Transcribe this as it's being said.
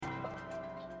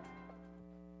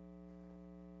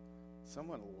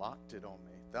Someone locked it on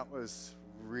me. That was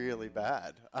really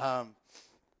bad.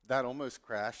 That almost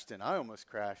crashed, and I almost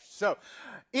crashed. So,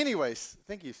 anyways,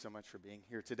 thank you so much for being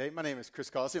here today. My name is Chris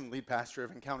Causey. I'm lead pastor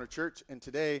of Encounter Church, and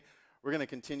today we're going to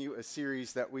continue a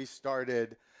series that we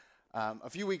started a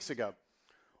few weeks ago.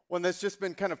 One that's just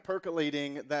been kind of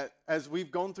percolating, that as we've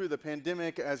gone through the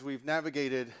pandemic, as we've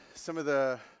navigated some of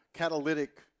the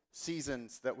catalytic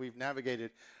seasons that we've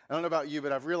navigated, I don't know about you,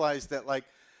 but I've realized that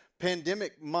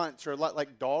pandemic months are a lot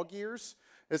like dog years.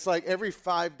 It's like every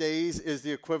 5 days is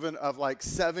the equivalent of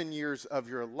 7 years of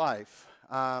your life.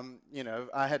 I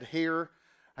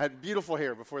had beautiful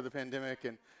hair before the pandemic,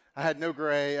 and I had no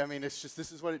gray. I mean, this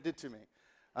is what it did to me.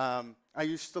 I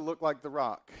used to look like The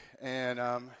Rock, and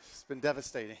it's been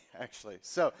devastating, actually.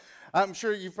 So I'm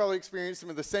sure you've probably experienced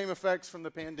some of the same effects from the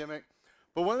pandemic.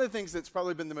 But one of the things that's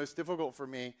probably been the most difficult for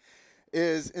me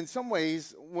is, in some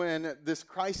ways, when this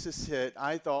crisis hit,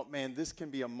 I thought, man, this can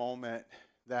be a moment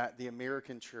that the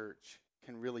American church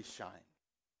can really shine.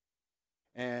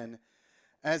 And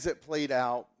as it played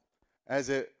out, as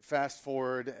it fast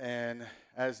forward, and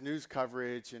as news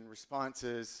coverage and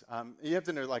responses, you have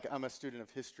to know, I'm a student of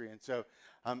history, and so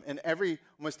in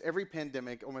almost every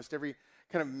pandemic, almost every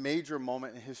kind of major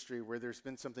moment in history where there's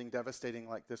been something devastating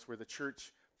like this, where the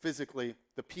church physically,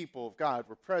 the people of God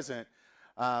were present,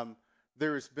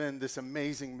 there's been this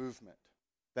amazing movement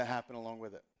that happened along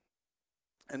with it.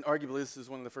 And arguably, this is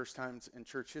one of the first times in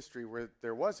church history where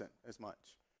there wasn't as much.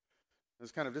 It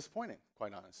was kind of disappointing,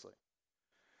 quite honestly.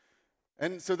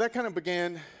 And so that kind of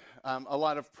began a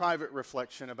lot of private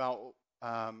reflection about,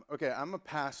 okay, I'm a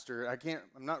pastor.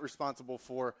 I'm not responsible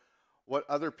for what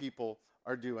other people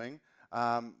are doing,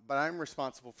 but I'm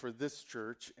responsible for this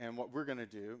church and what we're going to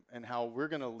do and how we're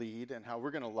going to lead and how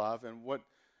we're going to love and what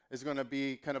is going to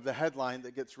be kind of the headline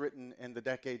that gets written in the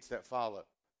decades that follow.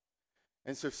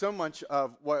 And so much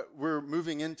of what we're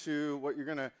moving into, what you're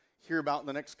going to hear about in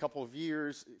the next couple of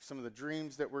years, some of the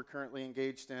dreams that we're currently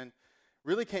engaged in,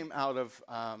 really came out of,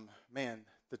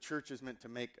 the church is meant to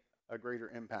make a greater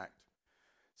impact.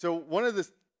 So one of the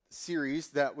series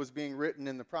that was being written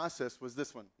in the process was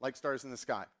this one, Like Stars in the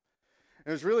Sky. And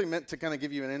it was really meant to kind of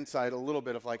give you an insight, a little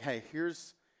bit of hey,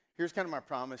 here's kind of my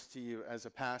promise to you as a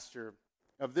pastor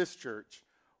of this church,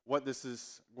 what this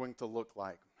is going to look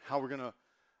like, how we're going to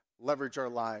leverage our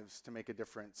lives to make a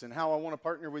difference, and how I want to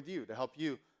partner with you to help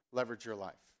you leverage your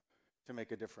life to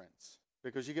make a difference.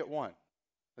 Because you get one.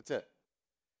 That's it.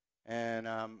 And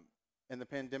the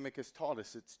pandemic has taught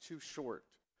us it's too short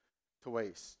to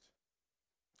waste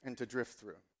and to drift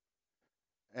through.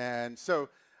 And so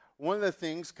one of the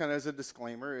things, kind of as a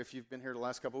disclaimer, if you've been here the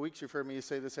last couple of weeks, you've heard me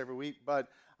say this every week, but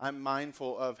I'm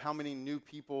mindful of how many new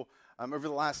people, over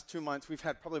the last 2 months, we've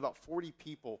had probably about 40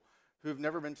 people who've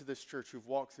never been to this church, who've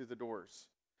walked through the doors,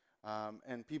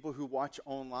 and people who watch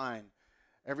online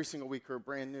every single week who are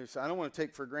brand new. So I don't want to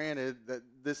take for granted that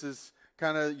this is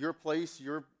kind of your place,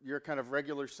 your kind of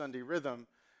regular Sunday rhythm.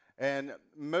 And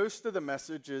most of the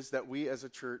messages that we as a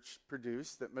church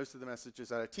produce, that most of the messages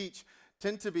that I teach,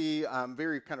 tend to be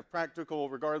very kind of practical,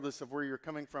 regardless of where you're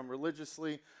coming from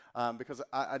religiously, because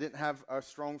I didn't have a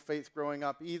strong faith growing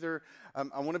up either.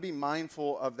 I want to be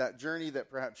mindful of that journey that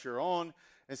perhaps you're on.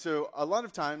 And so a lot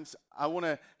of times I want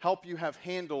to help you have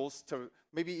handles to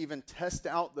maybe even test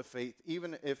out the faith,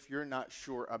 even if you're not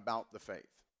sure about the faith.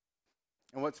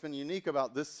 And what's been unique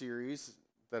about this series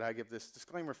that I give this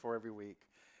disclaimer for every week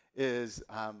is,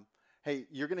 hey,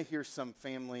 you're going to hear some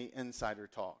family insider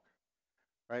talk,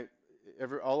 right?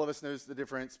 All of us knows the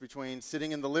difference between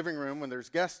sitting in the living room when there's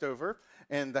guests over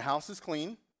and the house is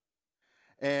clean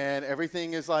and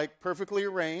everything is perfectly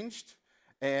arranged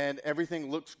and everything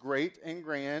looks great and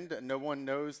grand. No one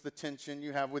knows the tension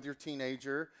you have with your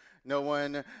teenager. No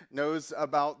one knows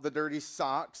about the dirty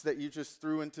socks that you just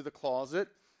threw into the closet,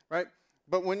 right?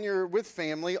 But when you're with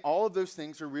family, all of those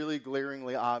things are really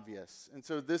glaringly obvious. And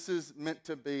so this is meant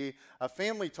to be a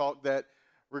family talk that,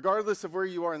 regardless of where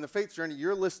you are in the faith journey,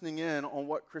 you're listening in on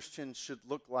what Christians should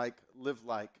look like, live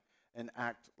like, and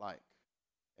act like.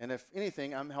 And if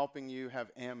anything, I'm helping you have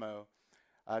ammo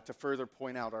to further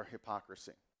point out our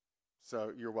hypocrisy.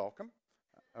 So you're welcome.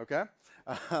 Okay?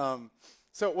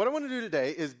 So what I want to do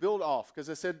today is build off, because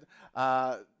I said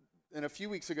a few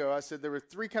weeks ago, I said there were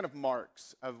 3 kind of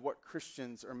marks of what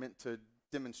Christians are meant to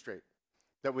demonstrate.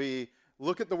 That we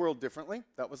look at the world differently,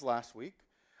 that was last week.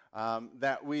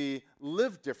 That we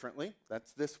live differently,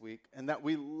 that's this week. And that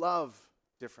we love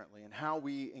differently and how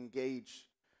we engage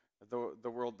the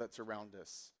world that's around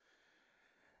us.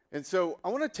 And so I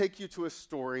want to take you to a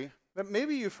story that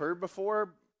maybe you've heard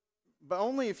before, but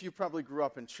only if you probably grew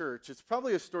up in church. It's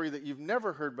probably a story that you've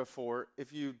never heard before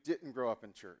if you didn't grow up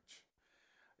in church.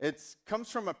 It comes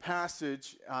from a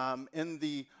passage in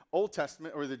the Old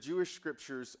Testament, or the Jewish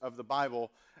scriptures of the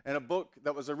Bible, in a book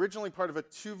that was originally part of a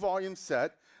 2-volume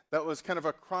set that was kind of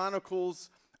a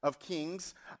Chronicles of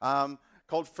Kings,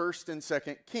 called First and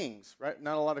Second Kings, right?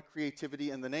 Not a lot of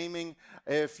creativity in the naming.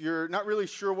 If you're not really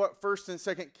sure what First and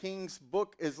Second Kings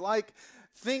book is like,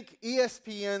 think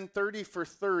ESPN 30 for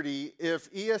 30 if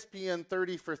ESPN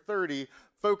 30 for 30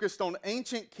 focused on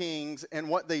ancient kings and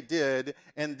what they did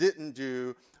and didn't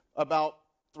do about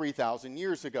 3,000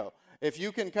 years ago. If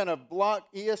you can kind of block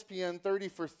ESPN 30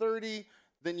 for 30,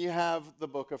 then you have the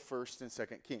book of First and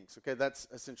Second Kings. Okay, that's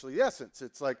essentially the essence.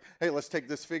 It's like, hey, let's take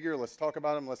this figure, let's talk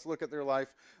about them, let's look at their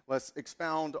life, let's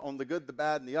expound on the good, the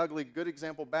bad, and the ugly, good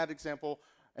example, bad example,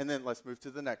 and then let's move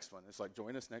to the next one. It's like,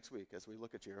 join us next week as we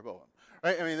look at Jeroboam.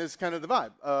 Right? I mean, this is kind of the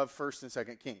vibe of First and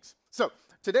Second Kings. So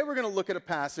today we're going to look at a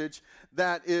passage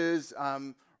that is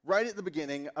right at the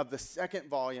beginning of the second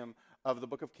volume of the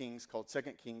book of Kings, called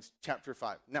Second Kings chapter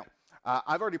 5. Now,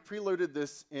 I've already preloaded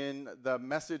this in the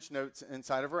message notes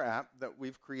inside of our app that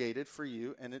we've created for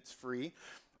you, and it's free.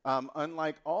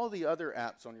 Unlike all the other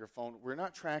apps on your phone, we're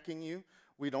not tracking you.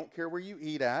 We don't care where you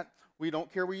eat at. We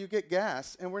don't care where you get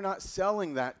gas, and we're not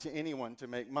selling that to anyone to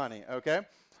make money, okay?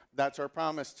 That's our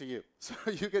promise to you. So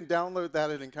you can download that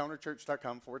at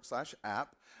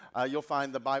encounterchurch.com/app. You'll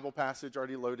find the Bible passage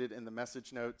already loaded in the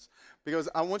message notes, because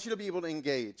I want you to be able to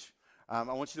engage. I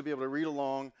want you to be able to read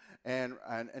along and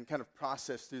kind of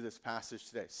process through this passage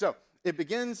today. So it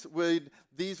begins with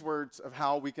these words of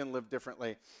how we can live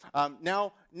differently.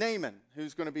 Now, Naaman,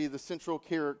 who's going to be the central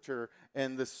character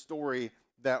in this story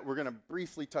that we're going to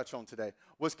briefly touch on today,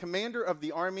 was commander of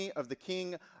the army of the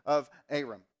king of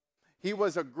Aram. He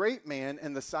was a great man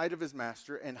in the sight of his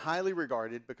master and highly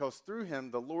regarded, because through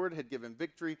him the Lord had given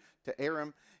victory to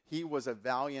Aram. He was a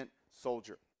valiant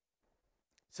soldier.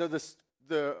 So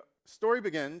the story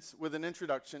begins with an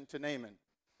introduction to Naaman,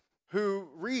 who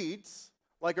reads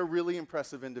like a really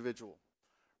impressive individual,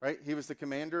 right? He was the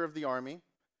commander of the army,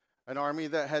 an army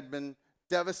that had been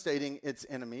devastating its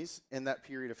enemies in that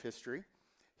period of history.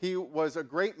 He was a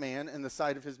great man in the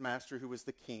sight of his master, who was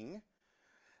the king,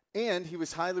 and he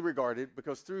was highly regarded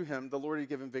because through him the Lord had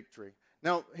given victory.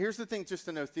 Now, here's the thing just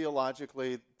to know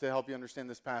theologically to help you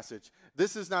understand this passage.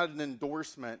 This is not an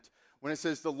endorsement. When it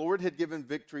says the Lord had given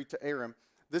victory to Aram,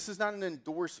 this is not an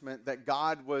endorsement that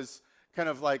God was kind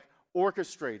of like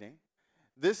orchestrating.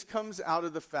 This comes out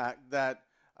of the fact that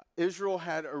Israel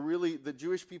had the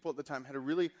Jewish people at the time had a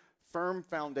really firm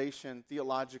foundation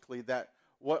theologically that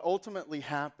what ultimately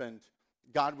happened,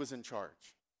 God was in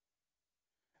charge.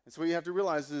 And so what you have to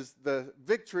realize is the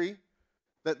victory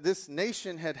that this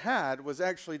nation had was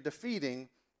actually defeating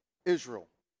Israel.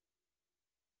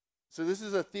 So this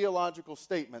is a theological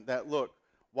statement that, look,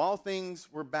 while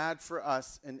things were bad for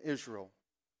us in Israel,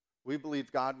 we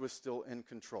believed God was still in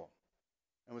control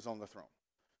and was on the throne.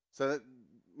 So that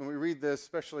when we read this,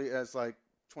 especially as like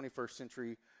 21st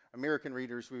century American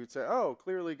readers, we would say, oh,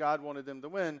 clearly God wanted them to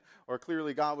win, or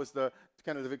clearly God was the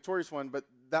kind of the victorious one, but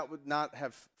that would not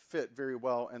have fit very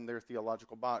well in their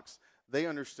theological box. They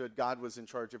understood God was in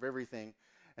charge of everything,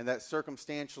 and that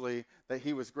circumstantially that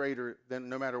he was greater than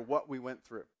no matter what we went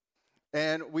through.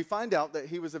 And we find out that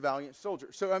he was a valiant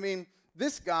soldier. So, I mean,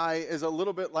 this guy is a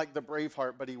little bit like the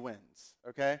Braveheart, but he wins,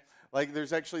 okay? Like,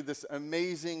 there's actually this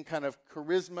amazing kind of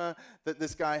charisma that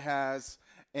this guy has,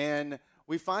 and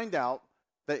we find out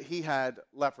that he had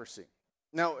leprosy.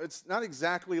 Now, it's not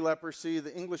exactly leprosy.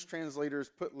 The English translators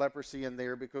put leprosy in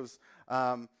there because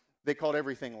they called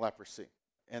everything leprosy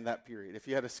in that period. If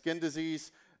you had a skin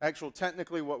disease,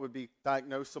 technically what would be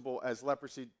diagnosable as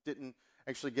leprosy didn't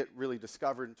actually get really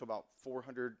discovered until about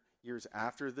 400 years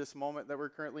after this moment that we're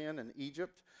currently in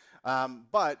Egypt.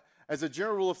 But as a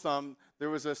general rule of thumb, there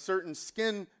was a certain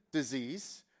skin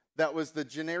disease that was the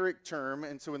generic term,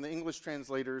 and so when the English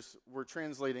translators were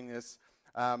translating this,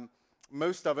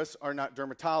 most of us are not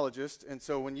dermatologists, and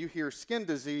so when you hear skin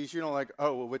disease, you don't like,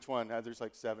 oh, well, which one? There's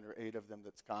like 7 or 8 of them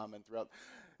that's common throughout.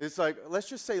 It's like, let's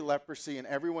just say leprosy, and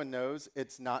everyone knows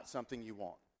it's not something you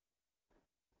want.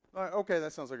 Okay,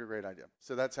 that sounds like a great idea.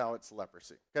 So that's how it's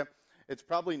leprosy, okay? It's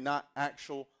probably not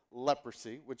actual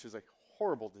leprosy, which is a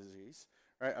horrible disease,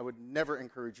 right? I would never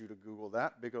encourage you to Google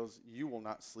that because you will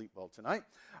not sleep well tonight.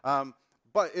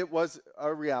 But it was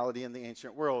a reality in the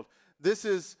ancient world. This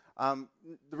is, the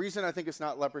reason I think it's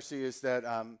not leprosy is that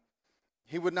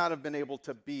he would not have been able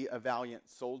to be a valiant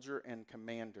soldier and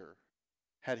commander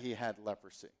had he had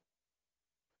leprosy.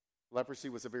 Leprosy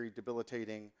was a very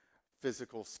debilitating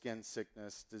physical skin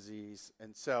sickness disease.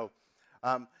 And so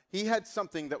he had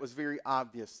something that was very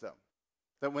obvious, though.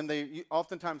 That when they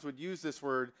oftentimes would use this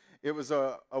word, it was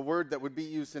a word that would be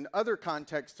used in other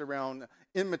contexts around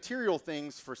immaterial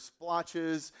things for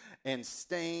splotches and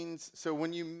stains. So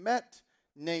when you met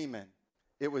Naaman,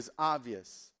 it was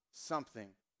obvious something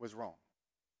was wrong.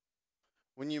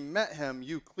 When you met him,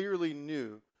 you clearly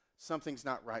knew something's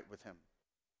not right with him.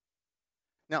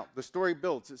 Now, the story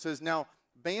builds. It says, now,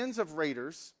 bands of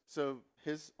raiders, so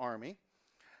his army,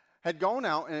 had gone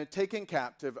out and had taken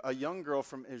captive a young girl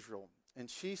from Israel, and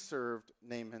she served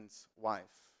Naaman's wife.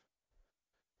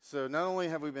 So not only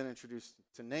have we been introduced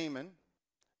to Naaman,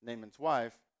 Naaman's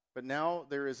wife, but now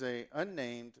there is an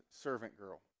unnamed servant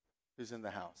girl who's in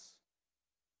the house.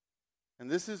 And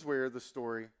this is where the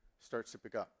story starts to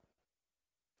pick up.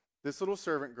 This little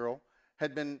servant girl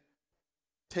had been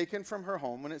taken from her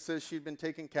home. When it says she'd been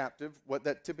taken captive, what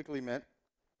that typically meant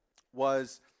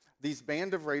was these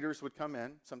band of raiders would come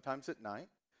in, sometimes at night.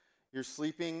 You're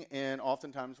sleeping in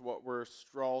oftentimes what were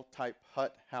straw-type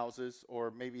hut houses,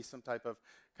 or maybe some type of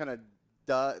kind of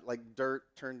like dirt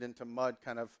turned into mud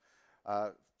kind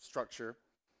of structure.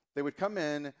 They would come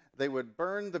in, they would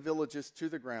burn the villages to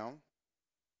the ground,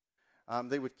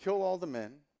 they would kill all the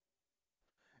men,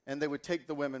 and they would take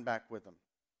the women back with them.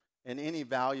 And any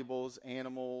valuables,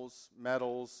 animals,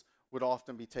 metals would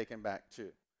often be taken back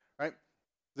too. Right?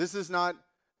 This is not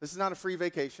a free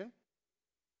vacation.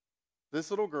 This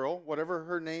little girl, whatever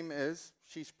her name is,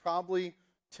 she's probably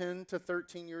 10 to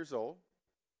 13 years old.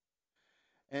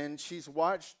 And she's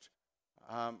watched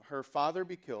her father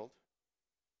be killed.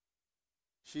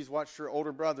 She's watched her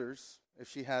older brothers, if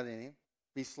she had any,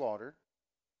 be slaughtered.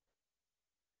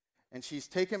 And she's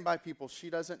taken by people she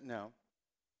doesn't know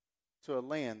to a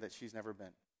land that she's never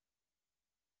been.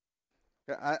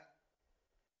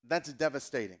 That's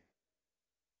devastating.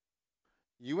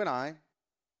 You and I,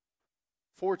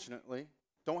 fortunately,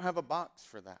 don't have a box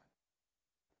for that.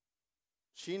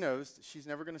 She knows that she's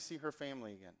never going to see her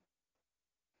family again.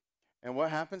 And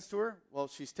what happens to her? Well,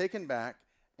 she's taken back,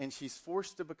 and she's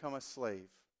forced to become a slave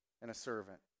and a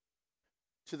servant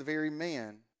to the very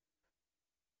man,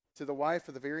 to the wife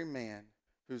of the very man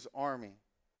whose army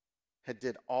had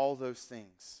did all those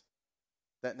things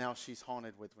that now she's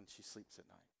haunted with when she sleeps at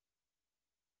night.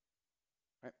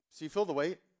 Right? So you feel the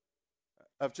weight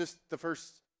of just the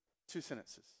first two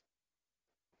sentences.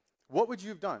 What would you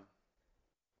have done?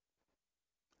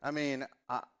 I mean,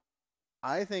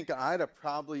 I think I'd have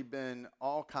probably been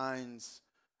all kinds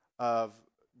of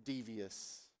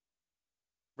devious.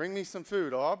 Bring me some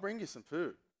food. Oh, I'll bring you some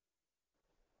food.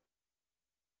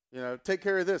 You know, take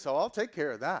care of this. Oh, I'll take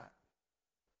care of that.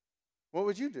 What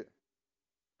would you do?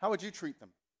 How would you treat them?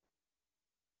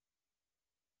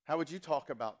 How would you talk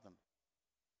about them?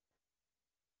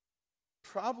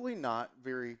 Probably not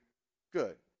very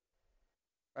good,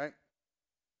 right?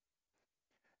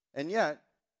 And yet,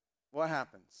 what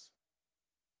happens?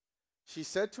 She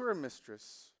said to her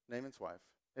mistress, Naaman's wife,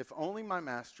 if only my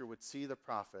master would see the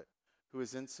prophet who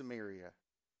is in Samaria,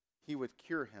 he would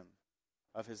cure him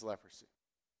of his leprosy.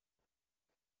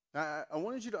 Now, I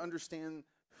wanted you to understand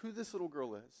who this little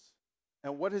girl is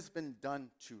and what has been done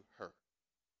to her.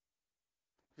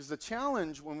 Because the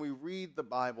challenge when we read the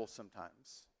Bible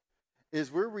sometimes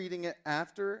is we're reading it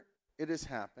after it has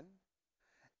happened,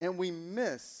 and we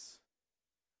miss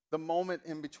the moment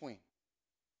in between.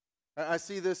 I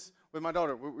see this with my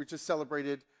daughter. We just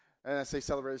celebrated, and I say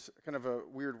celebrate is kind of a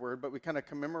weird word, but we kind of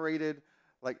commemorated,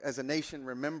 like as a nation,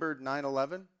 remembered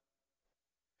 9/11.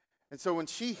 And so when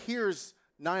she hears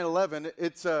 9/11,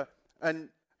 it's a kind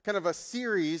of a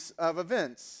series of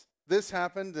events. This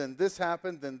happened, then this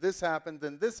happened, then this happened,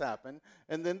 then this happened,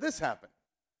 and then this happened.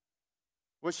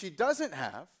 What she doesn't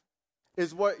have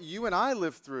is what you and I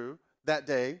lived through that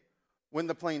day when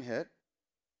the plane hit.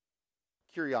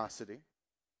 Curiosity.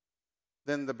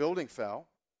 Then the building fell.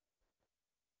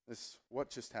 This,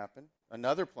 what just happened?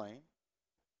 Another plane.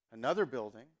 Another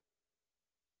building.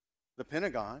 The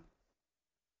Pentagon.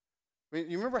 I mean,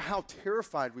 you remember how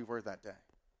terrified we were that day?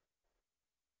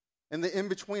 And the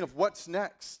in-between of what's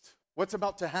next, what's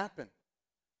about to happen.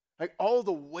 Like all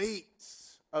the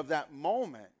weights of that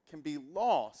moment can be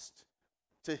lost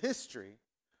to history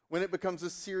when it becomes a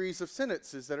series of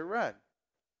sentences that are read.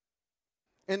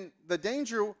 And the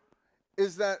danger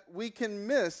is that we can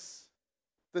miss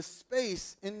the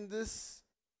space in this,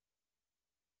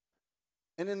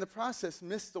 and in the process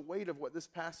miss the weight of what this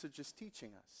passage is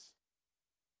teaching us.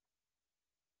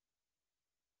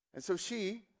 And so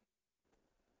she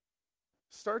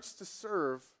starts to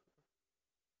serve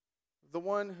the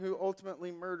one who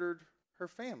ultimately murdered her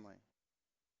family.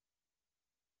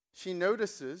 She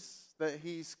notices that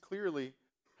he's clearly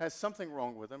has something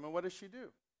wrong with him, and what does she do?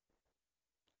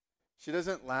 She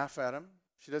doesn't laugh at him.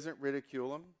 She doesn't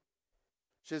ridicule him.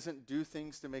 She doesn't do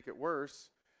things to make it worse.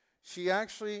 She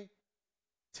actually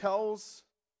tells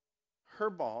her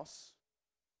boss,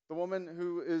 the woman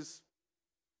who is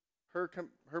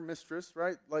her mistress,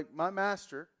 right? Like, my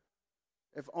master,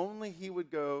 if only he would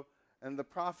go, and the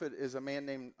prophet is a man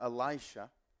named Elisha.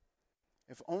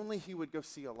 If only he would go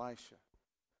see Elisha,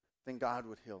 then God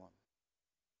would heal him.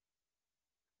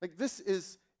 Like, this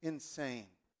is insane.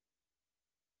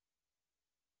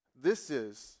 This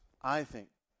is, I think,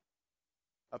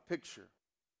 a picture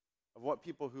of what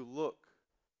people who look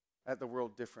at the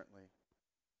world differently,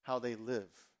 how they live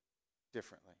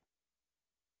differently.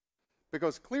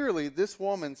 Because clearly, this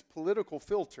woman's political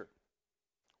filter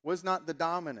was not the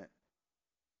dominant,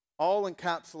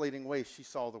 all-encapsulating way she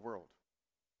saw the world.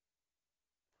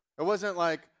 It wasn't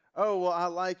like, oh, well, I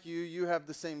like you, you have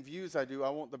the same views I do, I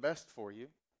want the best for you.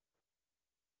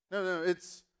 No,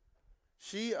 it's,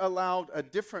 she allowed a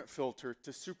different filter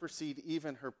to supersede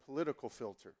even her political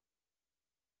filter.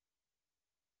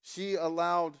 She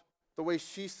allowed the way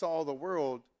she saw the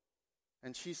world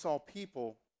and she saw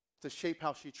people to shape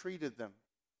how she treated them.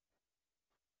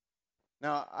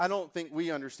 Now, I don't think we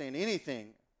understand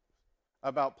anything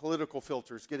about political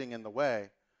filters getting in the way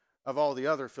of all the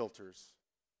other filters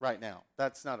right now.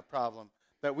 That's not a problem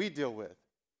that we deal with.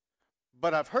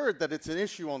 But I've heard that it's an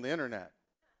issue on the internet.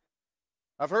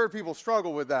 I've heard people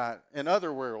struggle with that in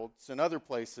other worlds, in other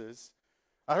places.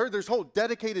 I heard there's whole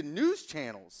dedicated news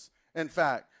channels, in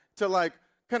fact, to like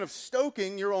kind of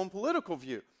stoking your own political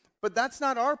view. But that's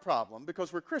not our problem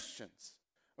because we're Christians.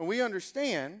 And we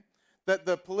understand that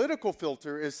the political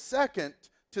filter is second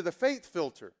to the faith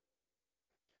filter.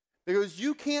 Because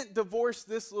you can't divorce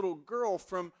this little girl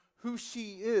from who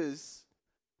she is,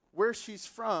 where she's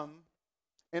from,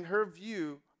 and her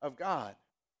view of God.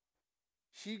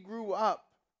 She grew up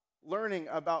learning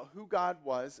about who God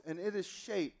was, and it has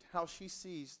shaped how she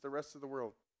sees the rest of the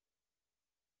world.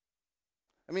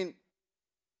 I mean,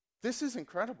 this is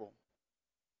incredible.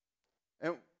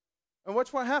 And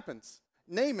watch what happens.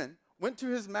 Naaman went to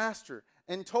his master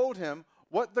and told him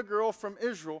what the girl from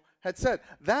Israel had said.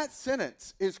 That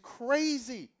sentence is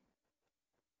crazy.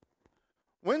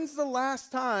 When's the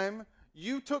last time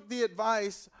you took the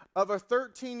advice of a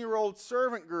 13-year-old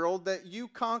servant girl that you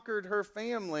conquered her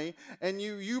family and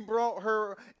you brought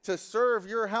her to serve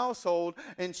your household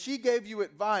and she gave you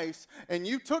advice and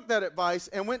you took that advice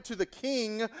and went to the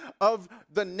king of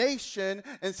the nation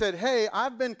and said, hey,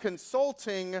 I've been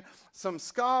consulting some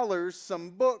scholars, some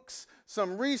books,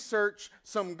 some research,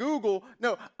 some Google.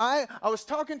 No, I was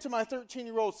talking to my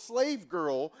 13-year-old slave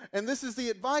girl and this is the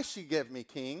advice she gave me,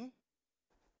 king.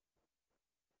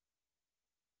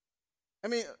 I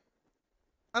mean,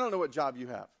 I don't know what job you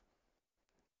have.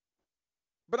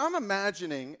 But I'm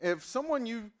imagining if someone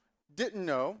you didn't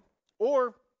know,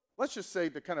 or let's just say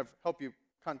to kind of help you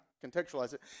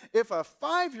contextualize it, if a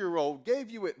 5-year-old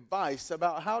gave you advice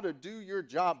about how to do your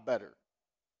job better,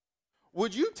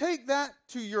 would you take that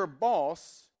to your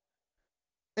boss?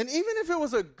 And even if it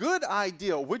was a good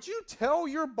idea, would you tell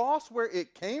your boss where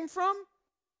it came from?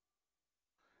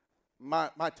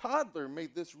 My toddler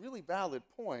made this really valid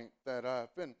point that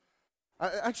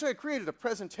I created a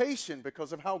presentation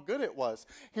because of how good it was.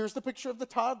 Here's the picture of the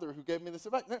toddler who gave me this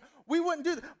advice. We wouldn't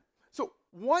do that. So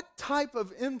what type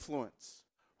of influence?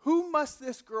 Who must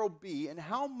this girl be and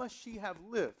how must she have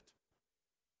lived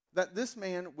that this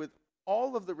man, with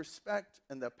all of the respect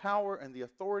and the power and the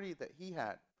authority that he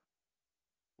had,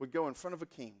 would go in front of a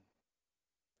king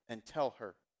and tell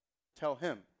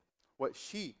him what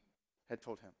she had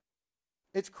told him?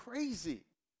 It's crazy.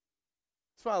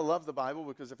 That's why I love the Bible,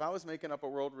 because if I was making up a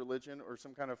world religion or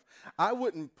some kind of, I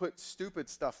wouldn't put stupid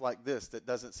stuff like this that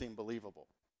doesn't seem believable.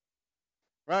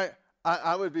 Right?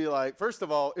 I would be like, first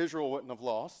of all, Israel wouldn't have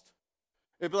lost.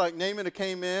 It'd be like Naaman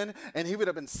came in and he would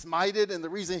have been smited, and the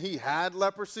reason he had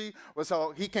leprosy was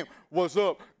how he came, what's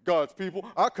up, God's people?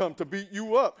 I come to beat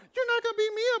you up. You're not going to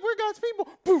beat me up. We're God's people.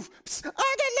 Poof. Psst,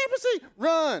 I got leprosy.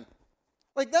 Run.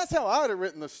 Like, that's how I would have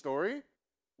written the story.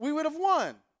 We would have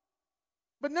won.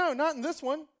 But no, not in this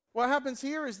one. What happens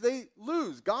here is they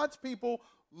lose. God's people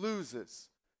loses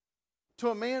to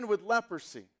a man with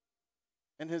leprosy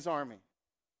in his army.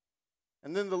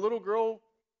 And then the little girl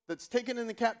that's taken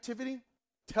into captivity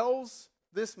tells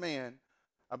this man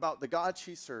about the God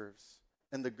she serves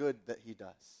and the good that he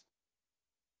does.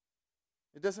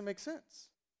 It doesn't make sense.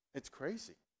 It's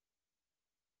crazy.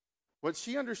 What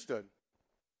she understood,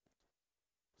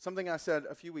 something I said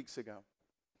a few weeks ago,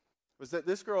 was that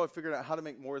this girl had figured out how to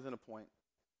make more than a point.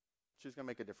 She was going to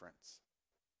make a difference.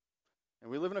 And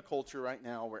we live in a culture right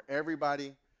now where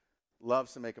everybody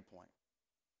loves to make a point.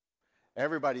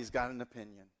 Everybody's got an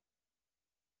opinion.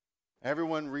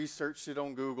 Everyone researched it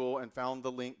on Google and found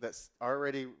the link that's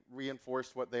already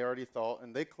reinforced what they already thought,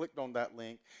 and they clicked on that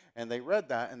link, and they read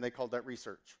that, and they called that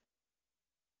research.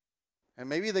 And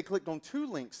maybe they clicked on 2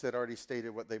 links that already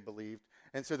stated what they believed,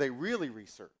 and so they really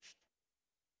researched.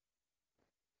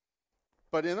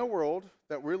 But in a world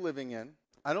that we're living in,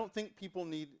 I don't think people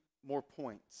need more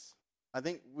points. I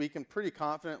think we can pretty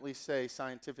confidently say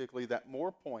scientifically that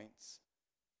more points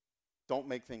don't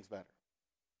make things better.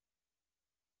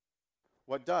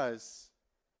 What does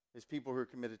is people who are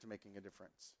committed to making a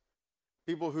difference.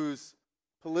 People whose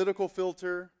political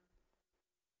filter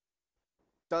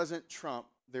doesn't trump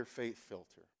their faith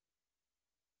filter.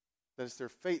 That is their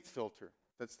faith filter.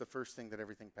 That's the first thing that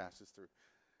everything passes through.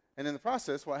 And in the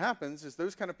process, what happens is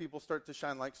those kind of people start to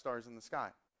shine like stars in the sky.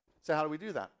 So how do we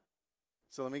do that?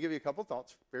 So let me give you a couple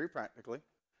thoughts very practically.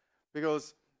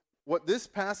 Because what this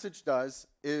passage does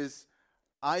is,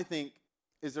 I think,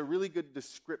 is a really good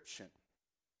description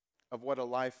of what a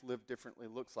life lived differently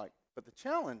looks like. But the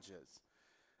challenge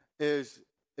is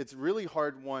it's really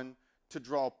hard one to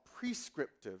draw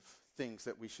prescriptive things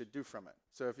that we should do from it.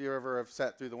 So if you ever have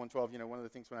sat through the 112, one of the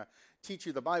things when I teach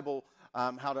you the Bible,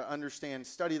 how to understand,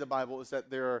 study the Bible, is that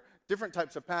there are different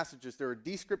types of passages. There are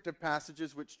descriptive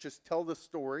passages which just tell the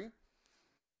story.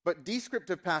 But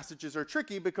descriptive passages are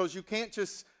tricky because you can't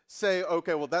just say,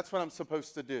 okay, well, that's what I'm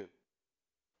supposed to do.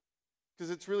 Because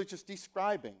it's really just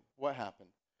describing what happened.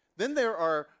 Then there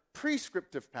are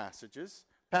prescriptive passages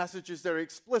that are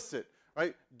explicit,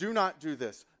 right? Do not do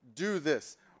this. Do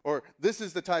this. Or this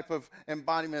is the type of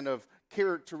embodiment of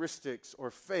characteristics or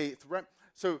faith, right?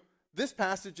 So this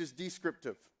passage is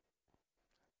descriptive.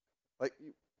 Like,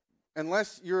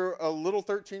 unless you're a little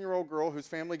 13-year-old girl whose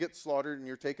family gets slaughtered and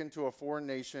you're taken to a foreign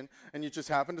nation and you just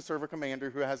happen to serve a commander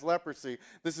who has leprosy,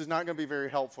 this is not going to be very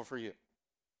helpful for you.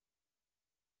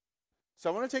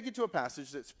 So I want to take you to a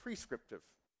passage that's prescriptive,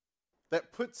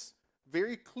 that puts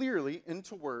very clearly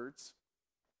into words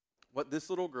what this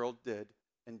little girl did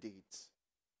in deeds.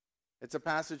 It's a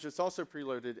passage that's also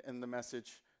preloaded in the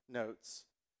message notes.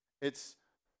 It's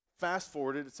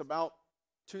fast-forwarded. It's about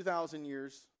 2,000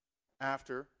 years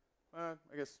after. I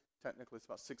guess technically it's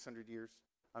about 600 years.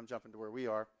 I'm jumping to where we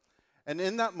are. And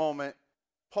in that moment,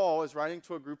 Paul is writing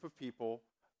to a group of people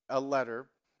a letter.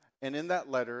 And in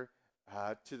that letter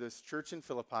to this church in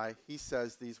Philippi, he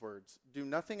says these words: "Do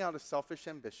nothing out of selfish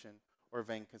ambition or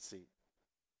vain conceit.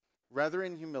 Rather,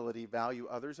 in humility, value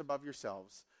others above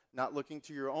yourselves, not looking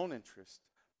to your own interest,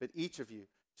 but each of you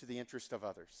to the interest of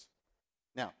others."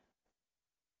 Now,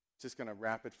 just going to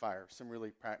rapid fire some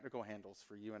really practical handles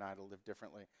for you and I to live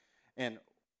differently. And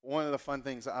one of the fun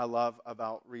things I love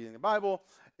about reading the Bible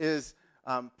is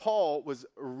Paul was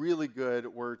a really good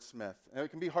wordsmith. And it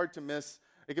can be hard to miss.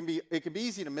 It can be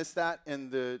easy to miss that in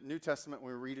the New Testament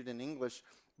when we read it in English.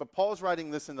 But Paul's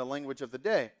writing this in the language of the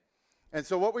day. And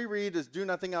so what we read is, do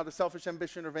nothing out of selfish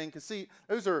ambition or vain conceit.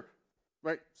 Those are,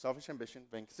 right, selfish ambition,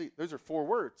 vain conceit. Those are 4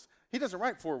 words. He doesn't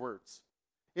write 4 words.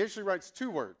 He actually writes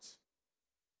 2 words.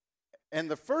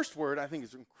 And the first word, I think,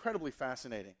 is incredibly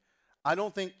fascinating. I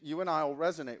don't think you and I will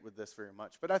resonate with this very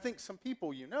much, but I think some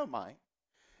people might.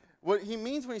 What he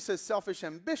means when he says selfish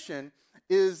ambition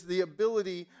is the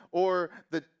ability or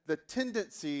the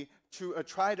tendency to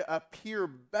try to appear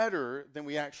better than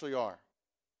we actually are.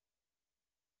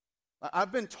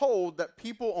 I've been told that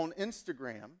people on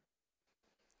Instagram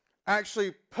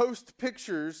actually post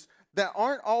pictures that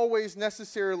aren't always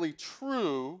necessarily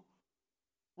true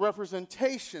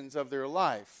representations of their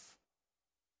life.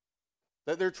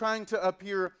 That they're trying to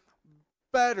appear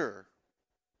better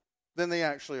than they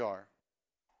actually are.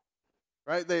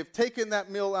 Right? They've taken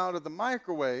that meal out of the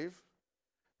microwave,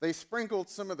 they sprinkled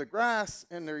some of the grass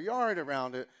in their yard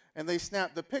around it, and they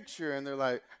snap the picture and they're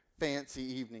like, fancy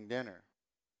evening dinner.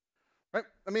 Right?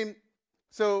 I mean,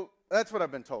 so that's what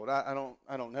I've been told. I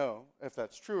don't know if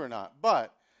that's true or not.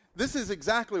 But this is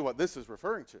exactly what this is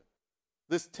referring to.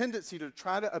 This tendency to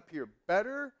try to appear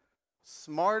better,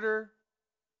 smarter,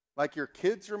 like your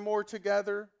kids are more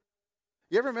together.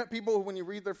 You ever met people who, when you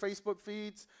read their Facebook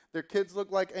feeds, their kids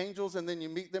look like angels, and then you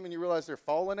meet them and you realize they're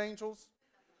fallen angels?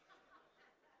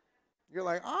 You're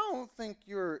like, I don't think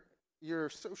your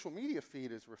social media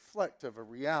feed is reflective of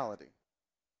reality.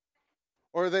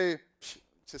 Or they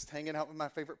just hanging out with my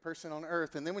favorite person on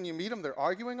earth, and then when you meet them, they're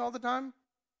arguing all the time.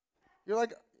 You're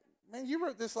like, man, you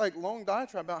wrote this long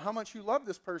diatribe about how much you love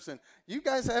this person. You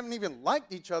guys haven't even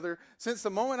liked each other since the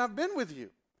moment I've been with you.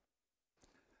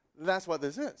 That's what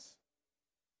this is.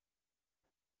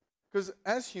 Because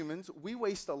as humans, we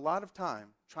waste a lot of time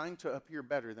trying to appear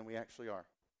better than we actually are.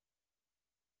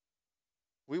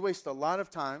 We waste a lot of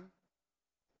time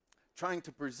trying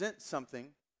to present something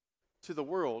to the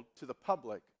world, to the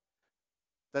public,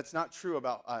 that's not true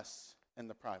about us and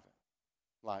the private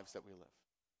lives that we live.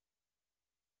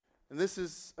 And this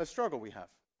is a struggle we have.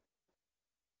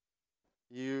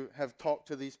 You have talked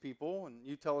to these people, and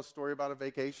you tell a story about a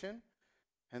vacation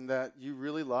and that you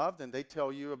really loved, and they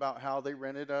tell you about how they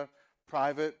rented a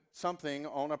private something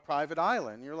on a private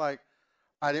island. You're like,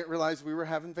 I didn't realize we were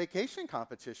having vacation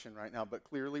competition right now, but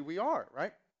clearly we are,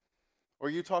 right? Or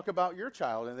you talk about your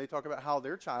child, and they talk about how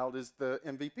their child is the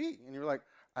MVP, and you're like,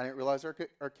 I didn't realize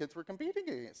our kids were competing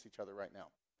against each other right now.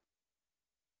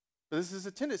 But this is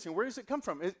a tendency. Where does it come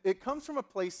from? It comes from a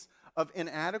place of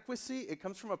inadequacy. It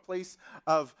comes from a place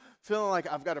of feeling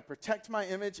like I've got to protect my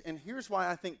image. And here's why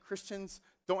I think Christians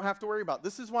don't have to worry about it.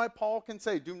 This is why Paul can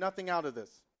say, do nothing out of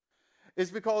this. It's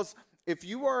because if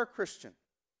you are a Christian,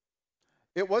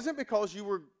 it wasn't because you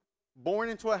were born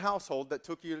into a household that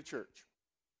took you to church.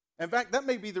 In fact, that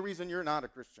may be the reason you're not a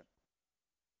Christian.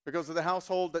 Because of the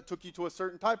household that took you to a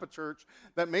certain type of church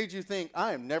that made you think,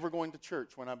 I am never going to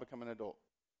church when I become an adult.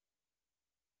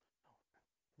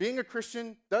 Being a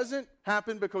Christian doesn't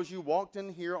happen because you walked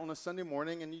in here on a Sunday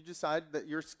morning and you decide that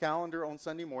your calendar on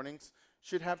Sunday mornings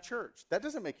should have church. That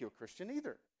doesn't make you a Christian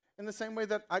either. In the same way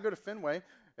that I go to Fenway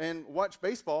and watch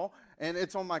baseball and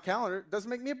it's on my calendar, doesn't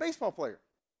make me a baseball player.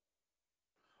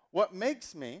 What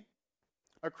makes me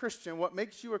a Christian, what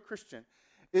makes you a Christian,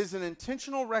 is an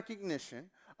intentional recognition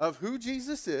of who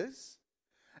Jesus is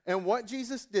and what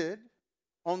Jesus did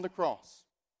on the cross.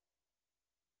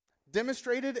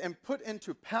 Demonstrated and put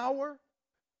into power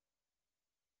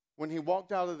when he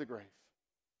walked out of the grave.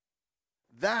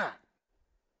 That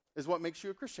is what makes you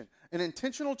a Christian. An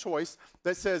intentional choice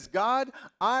that says, God,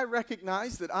 I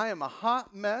recognize that I am a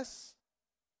hot mess.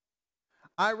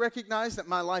 I recognize that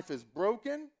my life is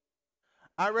broken.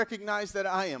 I recognize that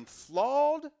I am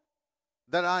flawed,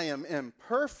 that I am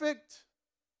imperfect.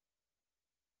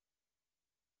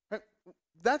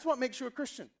 That's what makes you a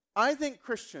Christian. I think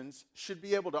Christians should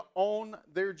be able to own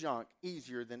their junk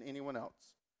easier than anyone else.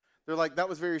 They're like, that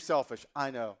was very selfish.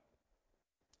 I know.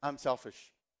 I'm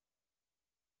selfish.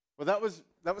 Well, that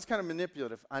was kind of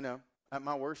manipulative. I know. At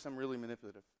my worst, I'm really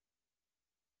manipulative.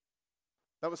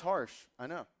 That was harsh. I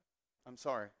know. I'm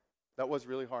sorry. That was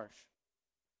really harsh.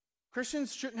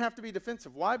 Christians shouldn't have to be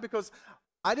defensive. Why? Because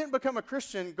I didn't become a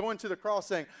Christian going to the cross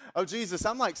saying, oh, Jesus,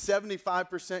 I'm like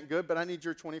 75% good, but I need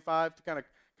your 25 to kind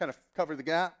of cover the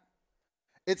gap.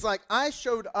 It's like I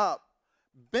showed up,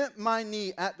 bent my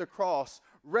knee at the cross,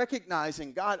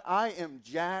 recognizing, God, I am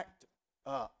jacked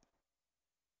up.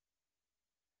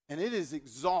 And it is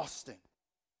exhausting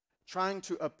trying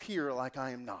to appear like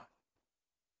I am not.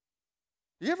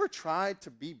 You ever tried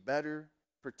to be better,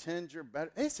 pretend you're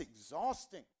better? It's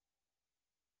exhausting.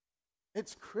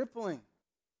 It's crippling.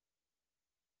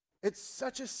 It's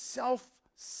such a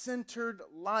self-centered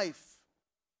life.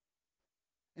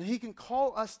 And he can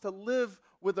call us to live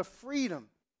with a freedom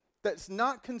that's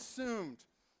not consumed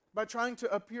by trying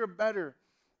to appear better,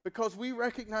 because we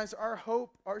recognize our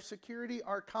hope, our security,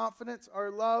 our confidence,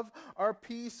 our love, our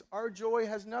peace, our joy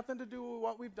has nothing to do with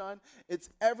what we've done. It's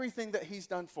everything that he's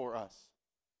done for us.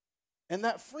 And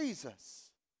that frees us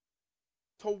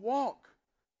to walk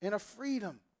in a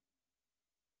freedom.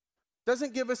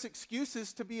 Doesn't give us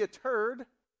excuses to be a turd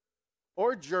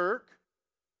or jerk,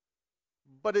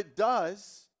 but it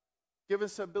does give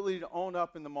us the ability to own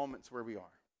up in the moments where we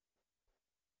are.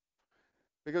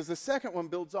 Because the second one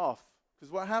builds off.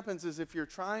 Because what happens is if you're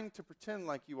trying to pretend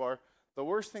like you are, the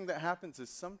worst thing that happens is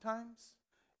sometimes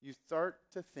you start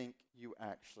to think you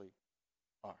actually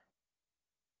are.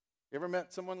 You ever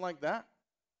met someone like that?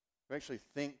 Who actually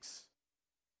thinks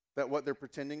that what they're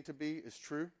pretending to be is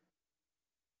true?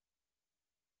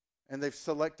 And they've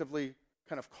selectively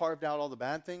kind of carved out all the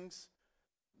bad things?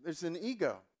 There's an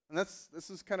ego. And this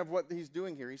is kind of what he's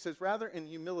doing here. He says, rather in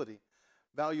humility,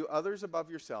 value others above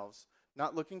yourselves,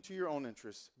 not looking to your own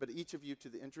interests, but each of you to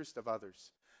the interest of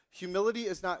others. Humility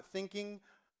is not thinking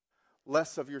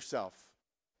less of yourself.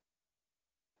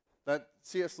 That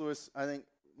C.S. Lewis, I think,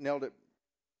 nailed it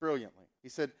brilliantly. He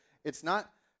said, it's not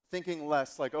thinking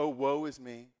less like, oh, woe is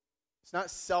me. It's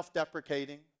not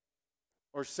self-deprecating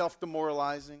or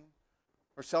self-demoralizing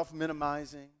or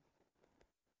self-minimizing.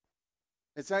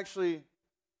 It's actually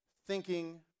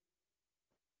thinking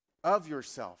of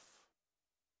yourself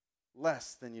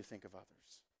less than you think of others.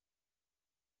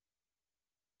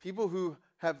 People who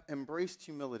have embraced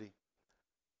humility,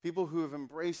 people who have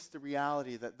embraced the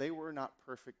reality that they were not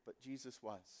perfect, but Jesus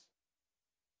was,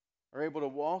 are able to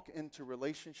walk into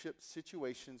relationship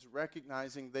situations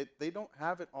recognizing that they don't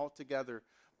have it all together,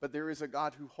 but there is a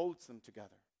God who holds them together.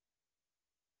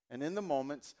 And in the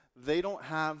moments, they don't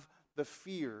have the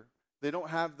fear. They don't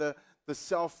have the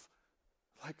self,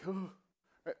 like, oh.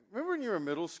 Remember when you were a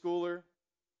middle schooler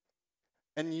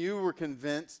and you were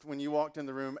convinced when you walked in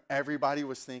the room, everybody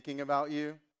was thinking about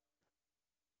you?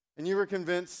 And you were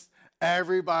convinced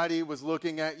everybody was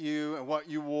looking at you and what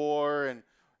you wore, and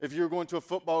if you were going to a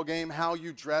football game, how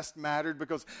you dressed mattered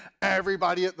because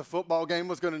everybody at the football game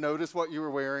was going to notice what you were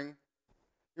wearing.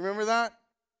 You remember that?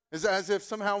 It's as if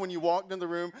somehow when you walked in the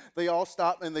room, they all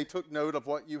stopped and they took note of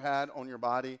what you had on your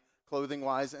body,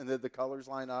 clothing-wise, and did the colors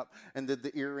line up, and did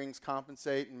the earrings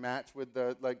compensate and match with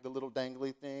the little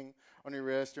dangly thing on your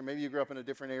wrist, or maybe you grew up in a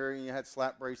different area and you had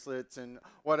slap bracelets and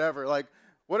whatever. Like,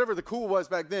 whatever the cool was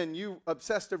back then, you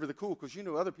obsessed over the cool because you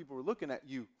knew other people were looking at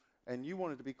you, and you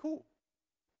wanted to be cool.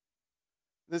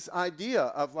 This idea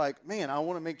of like, man, I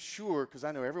want to make sure because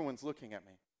I know everyone's looking at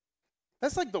me.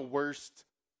 That's like the worst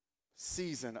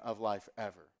season of life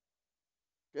ever.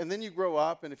 And then you grow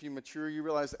up, and if you mature, you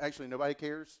realize that actually nobody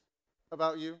cares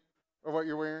about you or what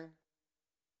you're wearing.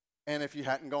 And if you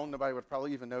hadn't gone, nobody would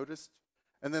probably even noticed.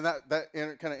 And then that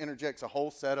kind of interjects a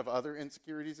whole set of other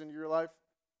insecurities into your life.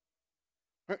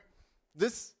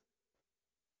 This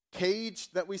cage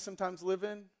that we sometimes live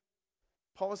in,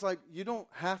 Paul is like, you don't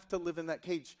have to live in that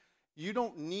cage. You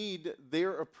don't need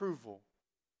their approval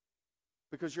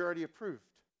because you're already approved.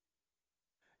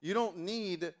 You don't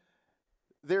need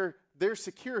their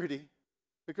security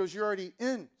because you're already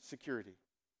in security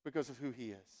because of who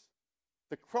he is.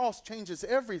 The cross changes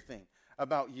everything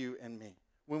about you and me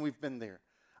when we've been there.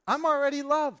 I'm already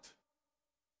loved.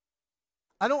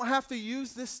 I don't have to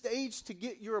use this stage to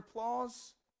get your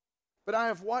applause, but I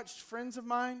have watched friends of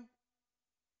mine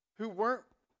who weren't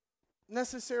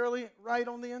necessarily right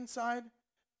on the inside,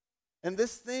 and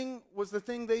this thing was the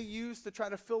thing they used to try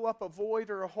to fill up a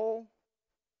void or a hole.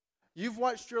 You've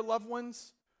watched your loved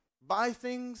ones buy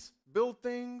things, build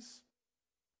things,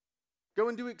 go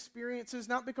and do experiences,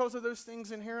 not because of those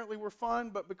things inherently were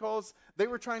fun, but because they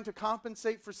were trying to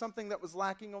compensate for something that was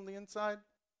lacking on the inside.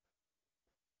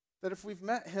 That if we've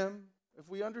met him, if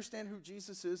we understand who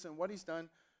Jesus is and what he's done,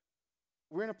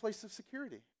 we're in a place of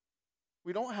security.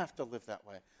 We don't have to live that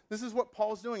way. This is what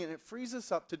Paul's doing, and it frees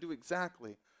us up to do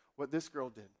exactly what this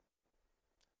girl did.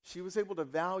 She was able to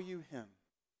value him,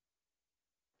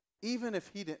 even if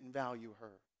he didn't value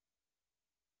her.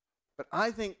 But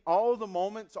I think all the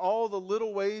moments, all the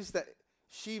little ways that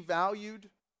she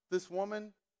valued this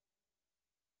woman,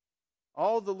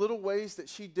 all the little ways that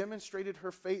she demonstrated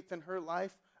her faith in her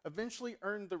life, eventually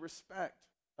earned the respect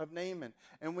of Naaman.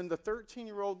 And when the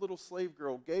 13-year-old little slave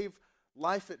girl gave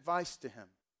life advice to him,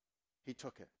 he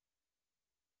took it.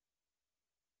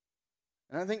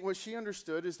 And I think what she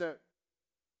understood is that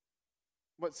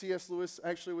what C.S. Lewis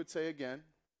actually would say again,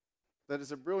 that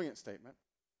is a brilliant statement.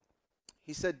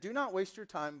 He said, do not waste your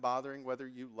time bothering whether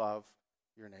you love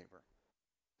your neighbor.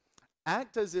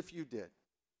 Act as if you did.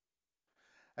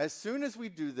 As soon as we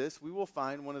do this, we will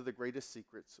find one of the greatest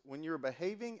secrets. When you're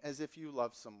behaving as if you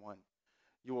love someone,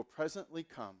 you will presently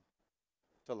come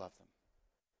to love them.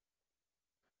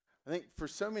 I think for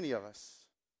so many of us,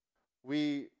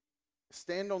 we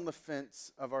stand on the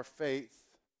fence of our faith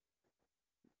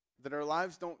that our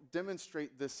lives don't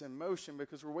demonstrate this emotion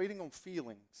because we're waiting on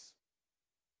feelings.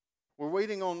 We're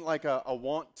waiting on like a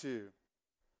want to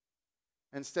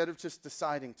instead of just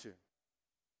deciding to. I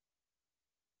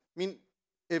mean,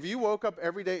 if you woke up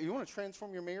every day, you want to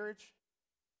transform your marriage?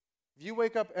 If you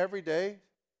wake up every day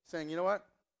saying, you know what?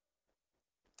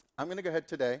 I'm going to go ahead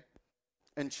today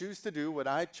and choose to do what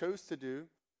I chose to do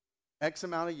X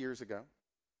amount of years ago.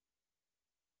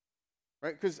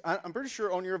 Right? Because I'm pretty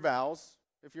sure on your vows,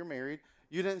 if you're married,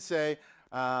 you didn't say,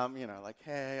 like,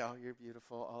 hey, oh, you're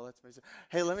beautiful. Oh, that's amazing.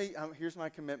 Hey, here's my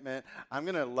commitment. I'm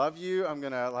going to love you. I'm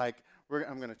going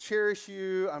to cherish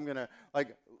you. I'm going to,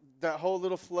 that whole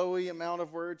little flowy amount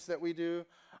of words that we do.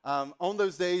 On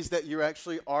those days that you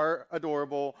actually are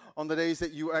adorable, on the days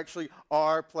that you actually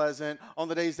are pleasant, on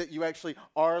the days that you actually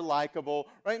are likable,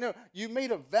 right? No, you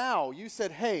made a vow. You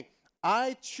said, hey,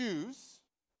 I choose,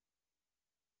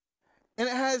 and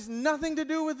it has nothing to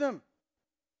do with them.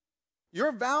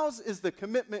 Your vows is the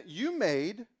commitment you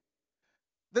made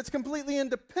that's completely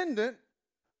independent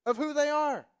of who they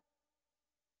are,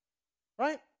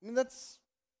 right? I mean,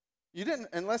 you didn't,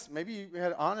 unless maybe you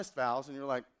had honest vows and you're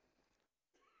like,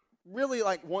 really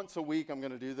like once a week I'm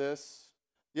going to do this.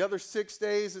 The other 6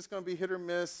 days it's going to be hit or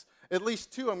miss. At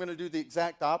least 2 I'm going to do the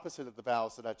exact opposite of the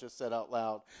vows that I just said out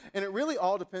loud. And it really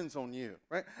all depends on you,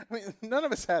 right? I mean, none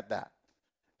of us had that.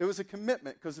 It was a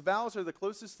commitment because vows are the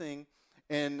closest thing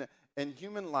in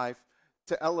human life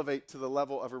to elevate to the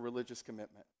level of a religious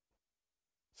commitment.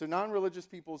 So non-religious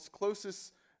people's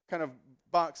closest kind of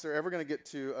box they're ever going to get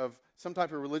to of some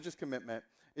type of religious commitment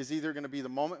is either going to be the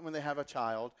moment when they have a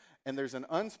child and there's an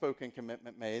unspoken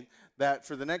commitment made that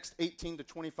for the next 18 to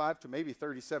 25 to maybe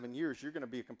 37 years, you're going to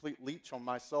be a complete leech on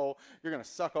my soul. You're going to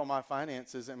suck all my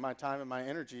finances and my time and my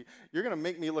energy. You're going to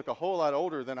make me look a whole lot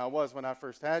older than I was when I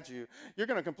first had you. You're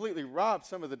going to completely rob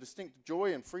some of the distinct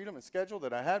joy and freedom and schedule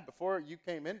that I had before you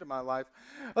came into my life.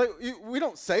 We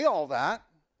don't say all that,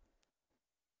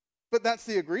 but that's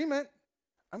the agreement.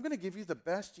 I'm going to give you the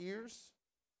best years.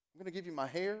 I'm going to give you my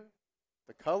hair,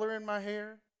 the color in my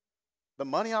hair, the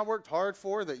money I worked hard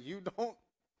for that you don't.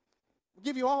 I'll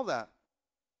give you all that.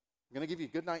 I'm going to give you a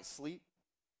good night's sleep.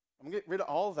 I'm going to get rid of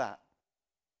all of that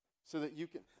so that you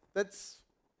can. That's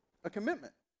a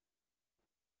commitment.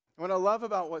 And what I love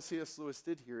about what C.S. Lewis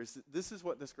did here is that this is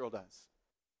what this girl does.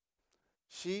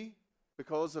 She,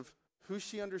 because of who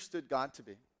she understood God to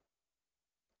be,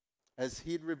 as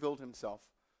he'd revealed himself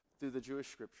through the Jewish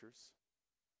scriptures,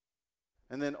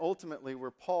 and then ultimately, where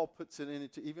Paul puts it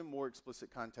into even more explicit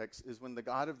context is when the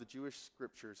God of the Jewish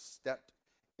scriptures stepped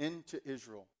into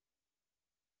Israel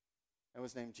and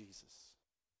was named Jesus.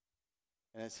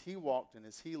 And as he walked and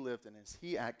as he lived and as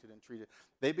he acted and treated,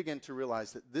 they began to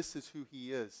realize that this is who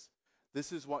he is.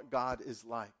 This is what God is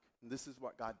like. And this is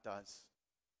what God does.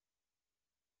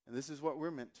 And this is what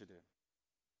we're meant to do.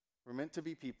 We're meant to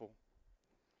be people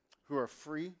who are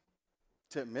free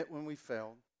to admit when we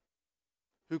failed,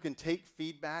 who can take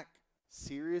feedback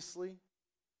seriously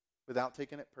without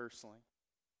taking it personally.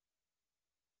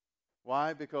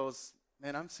 Why? Because,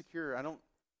 man, I'm secure.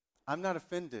 I'm not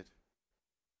offended.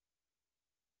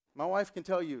 My wife can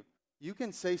tell you, you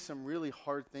can say some really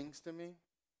hard things to me,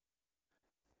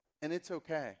 and it's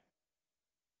okay.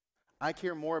 I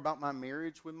care more about my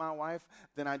marriage with my wife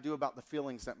than I do about the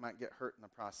feelings that might get hurt in the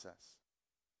process.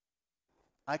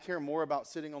 I care more about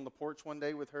sitting on the porch one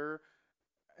day with her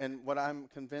and what I'm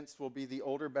convinced will be the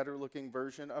older, better-looking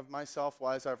version of myself,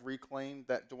 as I've reclaimed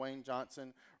that Dwayne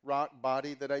Johnson rock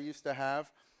body that I used to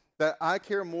have, that I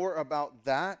care more about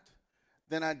that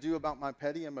than I do about my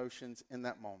petty emotions in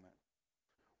that moment.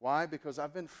 Why? Because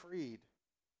I've been freed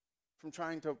from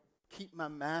trying to keep my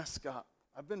mask up.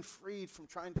 I've been freed from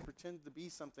trying to pretend to be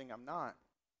something I'm not.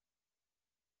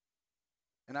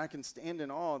 And I can stand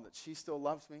in awe that she still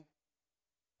loves me.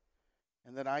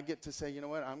 And that I get to say, you know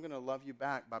what, I'm going to love you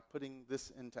back by putting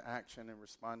this into action and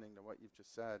responding to what you've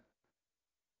just said.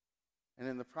 And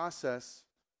in the process,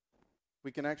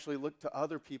 we can actually look to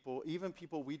other people, even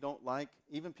people we don't like,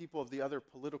 even people of the other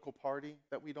political party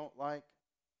that we don't like,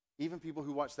 even people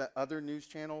who watch that other news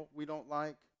channel we don't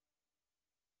like.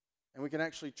 And we can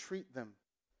actually treat them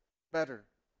better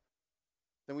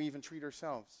than we even treat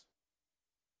ourselves.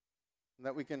 And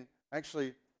that we can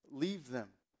actually leave them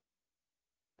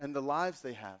and the lives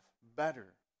they have better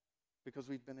because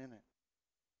we've been in it.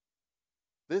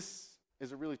 This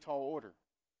is a really tall order.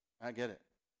 I get it.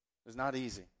 It's not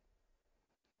easy.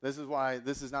 This is why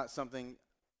this is not something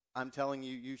I'm telling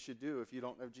you you should do if you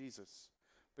don't know Jesus,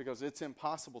 because it's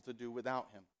impossible to do without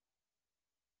him.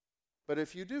 But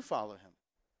if you do follow him,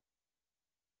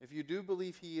 if you do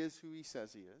believe he is who he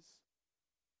says he is,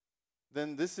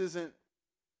 then this isn't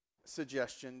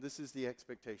suggestion, this is the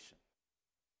expectation.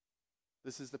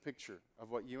 This is the picture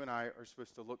of what you and I are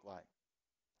supposed to look like.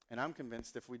 And I'm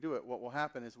convinced if we do it, what will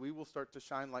happen is we will start to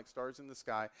shine like stars in the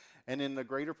sky. And in a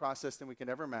greater process than we can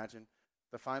ever imagine,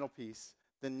 the final piece,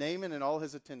 then Naaman and all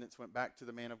his attendants went back to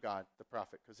the man of God, the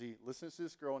prophet, because he listens to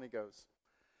this girl and he goes.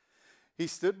 He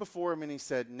stood before him and he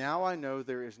said, "Now I know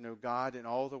there is no God in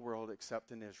all the world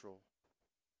except in Israel."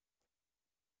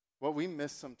 What we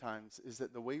miss sometimes is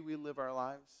that the way we live our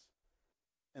lives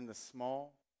in the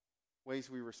small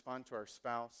ways we respond to our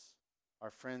spouse,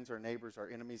 our friends, our neighbors, our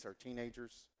enemies, our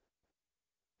teenagers,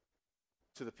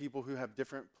 to the people who have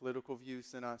different political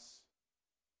views than us,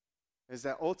 is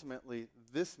that ultimately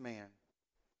this man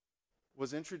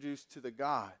was introduced to the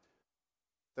God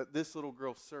that this little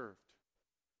girl served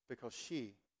because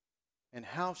she and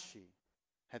how she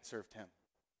had served him.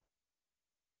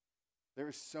 There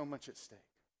is so much at stake.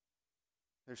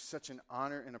 There's such an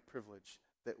honor and a privilege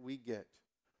that we get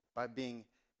by being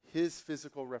his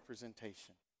physical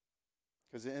representation.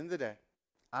 Because at the end of the day,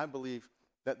 I believe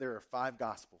that there are 5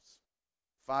 gospels,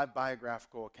 5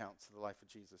 biographical accounts of the life of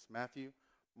Jesus: Matthew,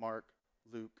 Mark,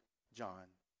 Luke, John,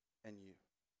 and you.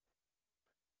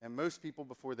 And most people,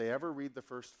 before they ever read the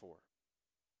first 4,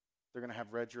 they're going to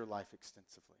have read your life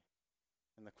extensively.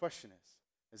 And the question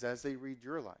is as they read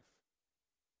your life,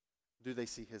 do they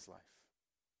see his life?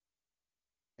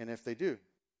 And if they do,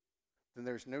 then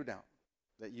there's no doubt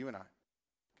that you and I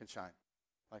can shine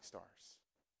like stars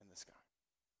in the sky.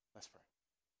 Let's pray.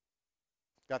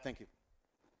 God, thank you.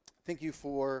 Thank you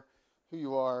for who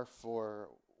you are, for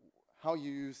how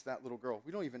you used that little girl.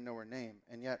 We don't even know her name,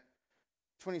 and yet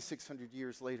 2,600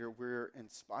 years later, we're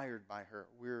inspired by her.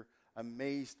 We're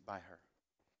amazed by her.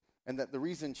 And that the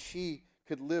reason she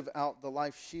could live out the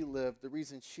life she lived, the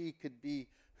reason she could be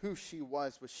who she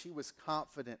was she was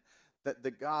confident that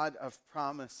the God of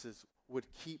promises would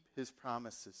keep his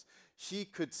promises. She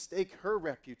could stake her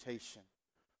reputation.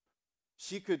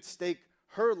 She could stake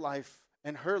her life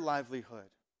and her livelihood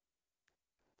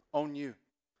on you.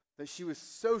 That she was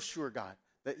so sure, God,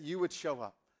 that you would show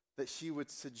up, that she would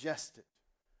suggest it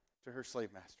to her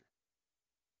slave master.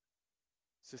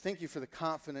 So thank you for the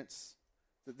confidence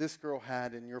that this girl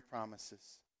had in your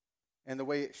promises and the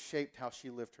way it shaped how she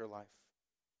lived her life.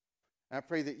 And I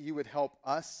pray that you would help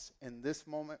us in this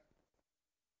moment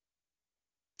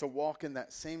to walk in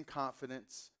that same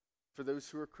confidence for those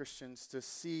who are Christians, to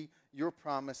see your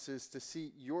promises, to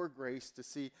see your grace, to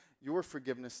see your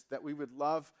forgiveness, that we would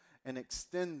love and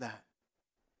extend that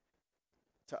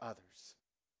to others.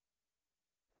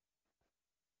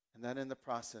 And that in the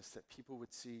process that people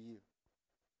would see you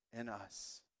in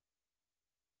us.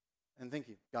 And thank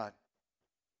you, God,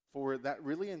 for that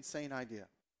really insane idea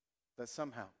that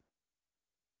somehow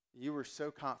you were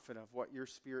so confident of what your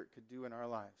Spirit could do in our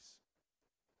lives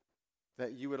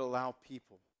that you would allow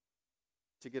people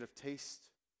to get a taste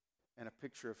and a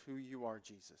picture of who you are,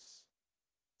 Jesus,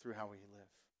 through how we live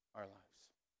our lives.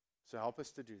 So help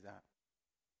us to do that.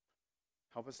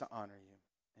 Help us to honor you.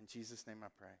 In Jesus' name I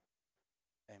pray.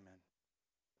 Amen.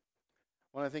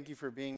 I want to thank you for being